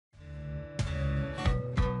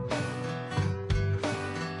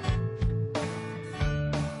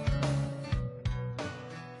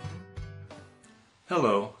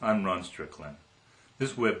Hello, I'm Ron Strickland.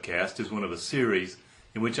 This webcast is one of a series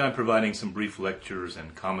in which I'm providing some brief lectures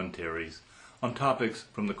and commentaries on topics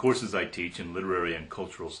from the courses I teach in literary and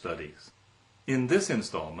cultural studies. In this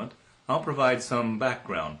installment, I'll provide some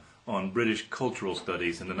background on British cultural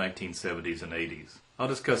studies in the 1970s and 80s. I'll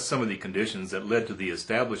discuss some of the conditions that led to the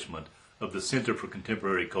establishment of the Center for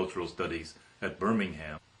Contemporary Cultural Studies at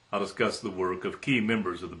Birmingham. I'll discuss the work of key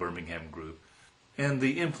members of the Birmingham group and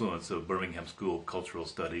the influence of Birmingham School Cultural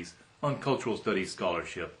Studies on cultural studies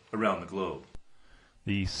scholarship around the globe.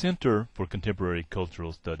 The Center for Contemporary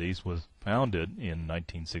Cultural Studies was founded in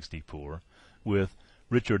 1964 with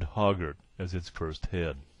Richard Hoggart as its first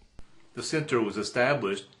head. The center was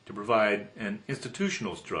established to provide an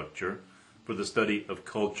institutional structure for the study of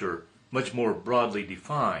culture much more broadly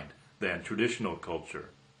defined than traditional culture.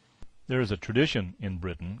 There is a tradition in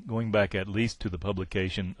Britain, going back at least to the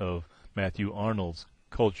publication of Matthew Arnold's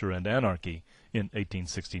Culture and Anarchy in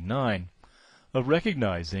 1869, of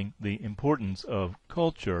recognizing the importance of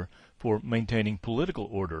culture for maintaining political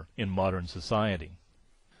order in modern society.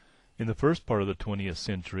 In the first part of the 20th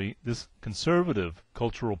century, this conservative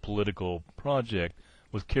cultural political project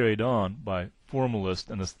was carried on by formalist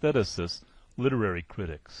and aestheticist literary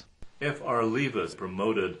critics. F.R. Leavis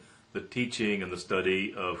promoted the teaching and the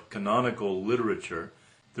study of canonical literature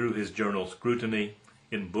through his journal Scrutiny,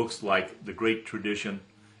 in books like The Great Tradition,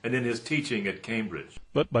 and in his teaching at Cambridge.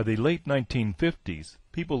 But by the late 1950s,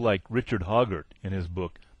 people like Richard Hoggart in his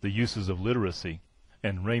book The Uses of Literacy,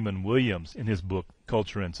 and Raymond Williams in his book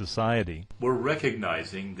Culture and Society, were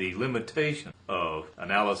recognizing the limitation of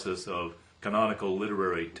analysis of canonical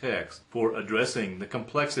literary texts for addressing the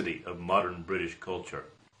complexity of modern British culture.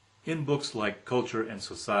 In books like Culture and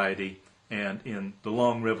Society and in The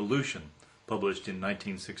Long Revolution, published in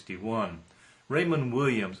 1961, Raymond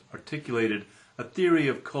Williams articulated a theory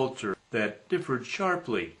of culture that differed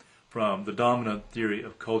sharply from the dominant theory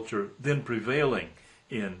of culture then prevailing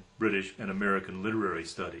in British and American literary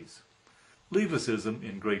studies. Leavisism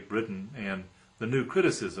in Great Britain and the New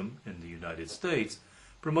Criticism in the United States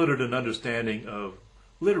promoted an understanding of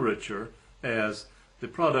literature as the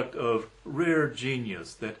product of rare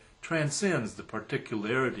genius that transcends the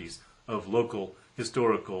particularities of local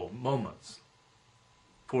historical moments.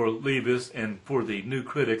 For Leavis and for the new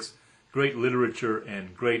critics, great literature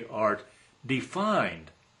and great art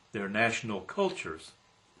defined their national cultures.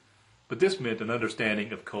 But this meant an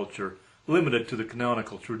understanding of culture limited to the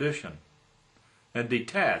canonical tradition and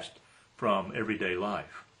detached from everyday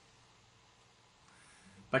life.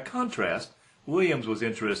 By contrast, Williams was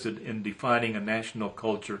interested in defining a national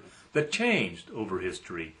culture that changed over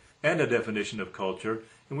history and a definition of culture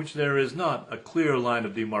in which there is not a clear line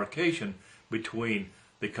of demarcation between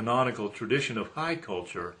the canonical tradition of high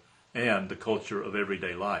culture and the culture of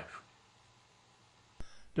everyday life.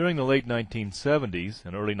 During the late 1970s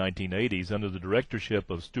and early 1980s, under the directorship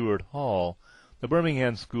of Stuart Hall, the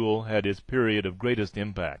Birmingham School had its period of greatest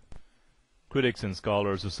impact. Critics and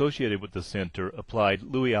scholars associated with the center applied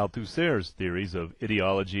Louis Althusser's theories of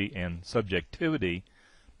ideology and subjectivity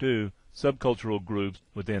to subcultural groups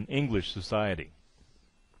within English society.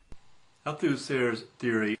 Althusser's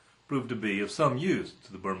theory proved to be of some use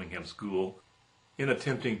to the Birmingham School in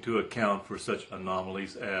attempting to account for such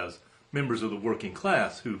anomalies as members of the working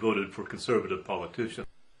class who voted for conservative politicians.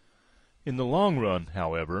 In the long run,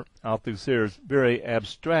 however, Althusser's very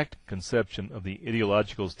abstract conception of the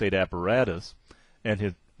ideological state apparatus and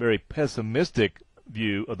his very pessimistic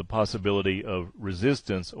view of the possibility of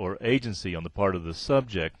resistance or agency on the part of the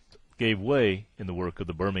subject gave way in the work of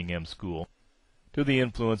the Birmingham School to the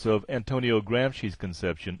influence of Antonio Gramsci's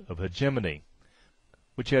conception of hegemony,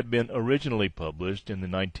 which had been originally published in the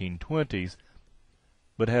 1920s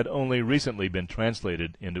but had only recently been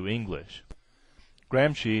translated into English.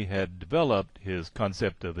 Gramsci had developed his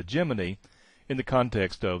concept of hegemony in the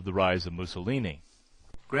context of the rise of Mussolini.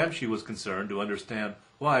 Gramsci was concerned to understand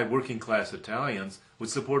why working-class Italians would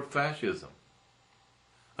support fascism.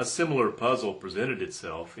 A similar puzzle presented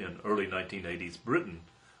itself in early 1980s Britain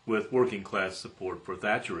with working-class support for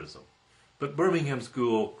Thatcherism. But Birmingham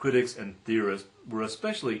School critics and theorists were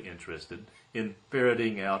especially interested in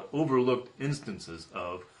ferreting out overlooked instances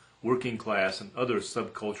of working-class and other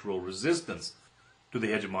subcultural resistance to the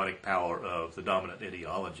hegemonic power of the dominant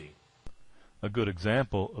ideology. A good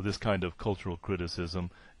example of this kind of cultural criticism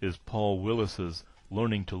is Paul Willis's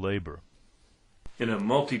Learning to Labor. In a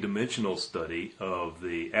multidimensional study of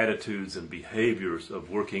the attitudes and behaviors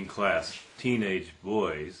of working-class teenage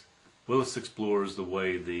boys, Willis explores the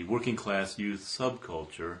way the working-class youth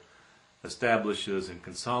subculture establishes and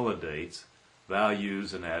consolidates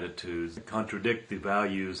values and attitudes that contradict the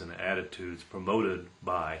values and attitudes promoted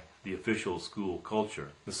by the official school culture.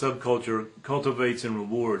 The subculture cultivates and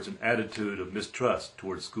rewards an attitude of mistrust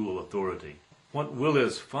towards school authority. What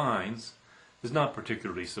Willis finds is not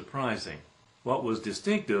particularly surprising. What was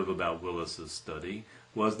distinctive about Willis's study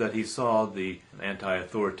was that he saw the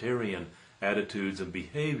anti-authoritarian attitudes and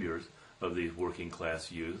behaviors of these working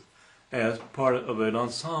class youth as part of an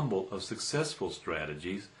ensemble of successful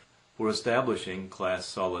strategies for establishing class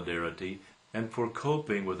solidarity and for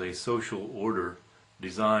coping with a social order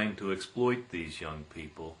designed to exploit these young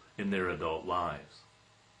people in their adult lives.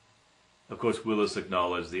 Of course, Willis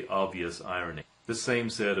acknowledged the obvious irony. The same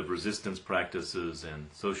set of resistance practices and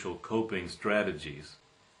social coping strategies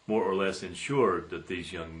more or less ensured that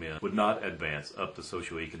these young men would not advance up the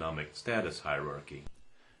socioeconomic status hierarchy.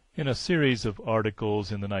 In a series of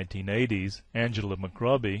articles in the 1980s, Angela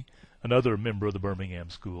McRobbie, another member of the Birmingham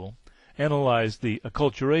School, analyzed the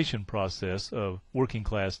acculturation process of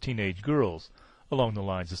working-class teenage girls along the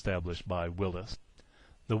lines established by Willis.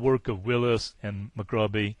 The work of Willis and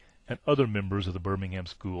McRobbie and other members of the Birmingham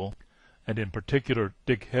School, and in particular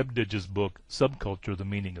Dick Hebdige's book Subculture: The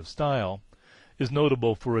Meaning of Style, is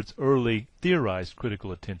notable for its early theorized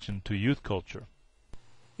critical attention to youth culture.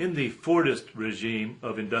 In the Fordist regime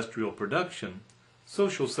of industrial production,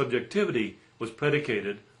 social subjectivity was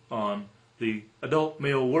predicated on the adult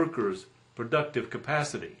male worker's productive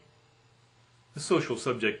capacity. The social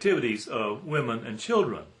subjectivities of women and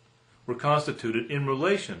children were constituted in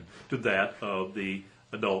relation to that of the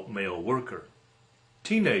adult male worker.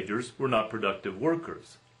 Teenagers were not productive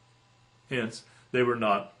workers. Hence, they were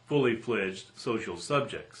not fully fledged social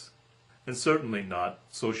subjects, and certainly not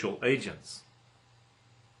social agents.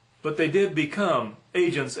 But they did become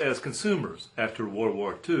agents as consumers after World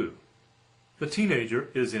War II. The teenager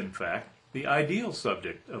is, in fact, the ideal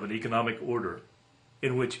subject of an economic order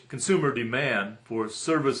in which consumer demand for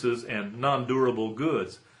services and non-durable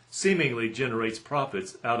goods seemingly generates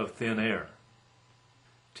profits out of thin air.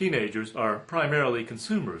 Teenagers are primarily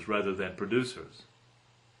consumers rather than producers.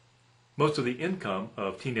 Most of the income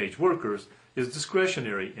of teenage workers is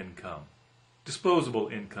discretionary income, disposable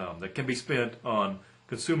income that can be spent on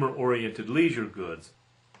consumer-oriented leisure goods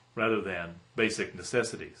rather than basic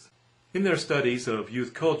necessities. In their studies of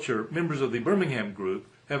youth culture, members of the Birmingham group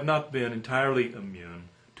have not been entirely immune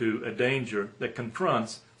to a danger that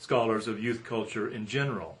confronts scholars of youth culture in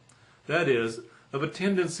general. That is, of a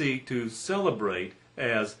tendency to celebrate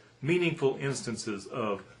as meaningful instances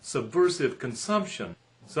of subversive consumption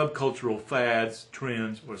subcultural fads,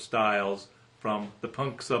 trends, or styles from the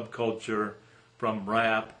punk subculture, from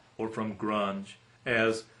rap, or from grunge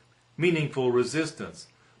as meaningful resistance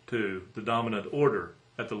to the dominant order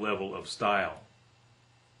at the level of style.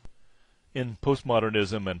 In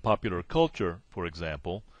Postmodernism and Popular Culture, for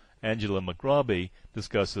example, Angela McRobbie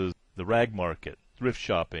discusses the rag market, thrift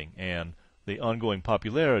shopping, and the ongoing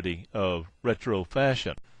popularity of retro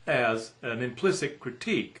fashion as an implicit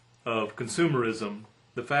critique of consumerism,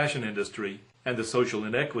 the fashion industry, and the social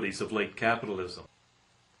inequities of late capitalism.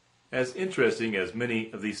 As interesting as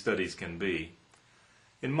many of these studies can be,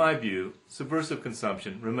 in my view, subversive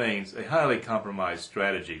consumption remains a highly compromised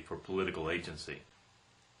strategy for political agency.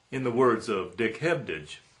 In the words of Dick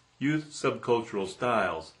Hebdige, youth subcultural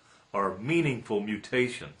styles are meaningful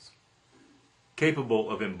mutations,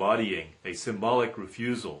 capable of embodying a symbolic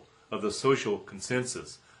refusal of the social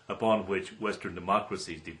consensus upon which Western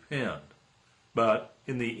democracies depend. But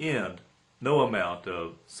in the end, no amount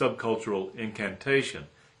of subcultural incantation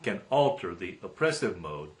can alter the oppressive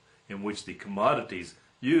mode in which the commodities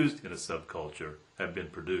used in a subculture have been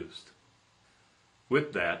produced.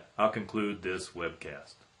 With that, I'll conclude this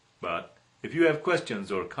webcast. But if you have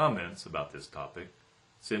questions or comments about this topic,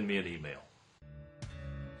 send me an email.